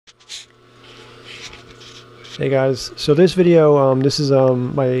Hey guys, so this video, this is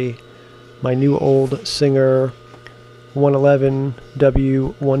my new old Singer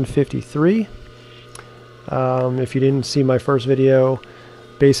 111W153. If you didn't see my first video,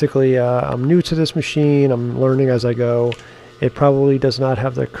 basically I'm new to this machine. I'm learning as I go. It probably does not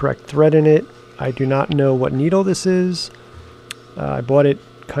have the correct thread in it. I do not know what needle this is. I bought it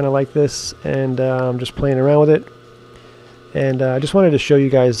kind of like this, and I'm just playing around with it. And I just wanted to show you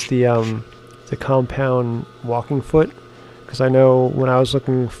guys the compound walking foot, because I know when I was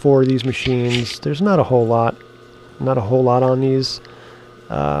looking for these machines, there's not a whole lot on these.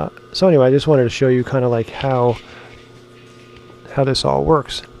 So anyway, I just wanted to show you kind of like how this all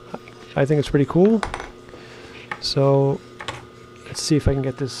works. I think it's pretty cool. So let's see if I can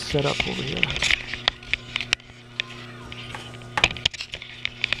get this set up over here.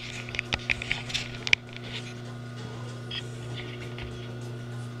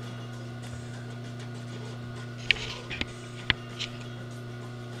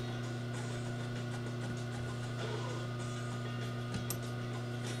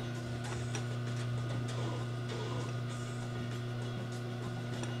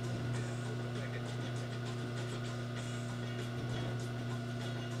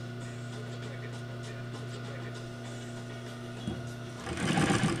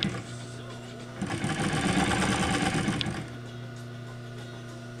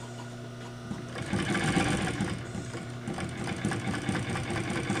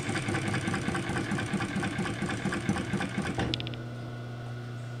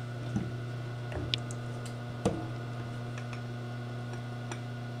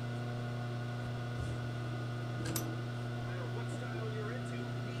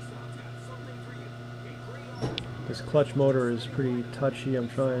 This clutch motor is pretty touchy. I'm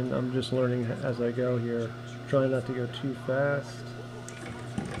just learning as I go here. Trying not to go too fast.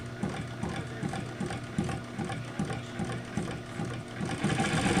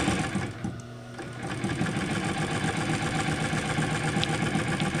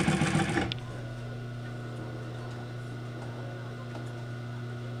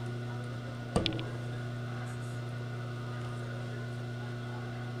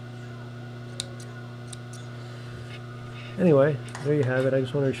 Anyway, there you have it. I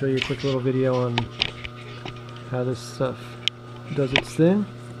just wanted to show you a quick little video on how this stuff does its thing.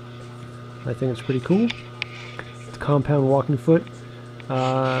 I think it's pretty cool. It's a compound walking foot.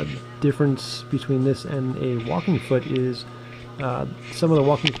 Difference between this and a walking foot is some of the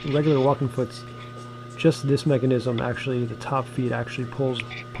regular walking foots, just this mechanism actually, the top feet actually pulls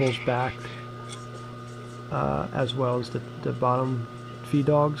back, as well as the bottom feed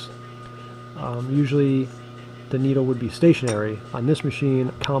dogs. Usually the needle would be stationary. On this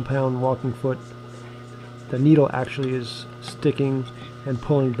machine, compound walking foot, the needle actually is sticking and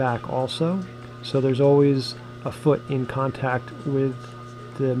pulling back also. So there's always a foot in contact with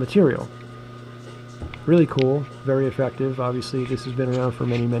the material. Really cool, very effective. Obviously this has been around for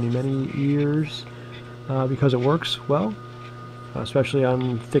many years because it works well, especially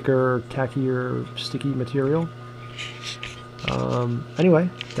on thicker, tackier, sticky material. Anyway,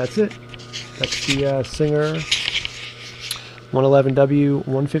 that's it. That's the Singer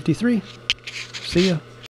 111W153. See ya.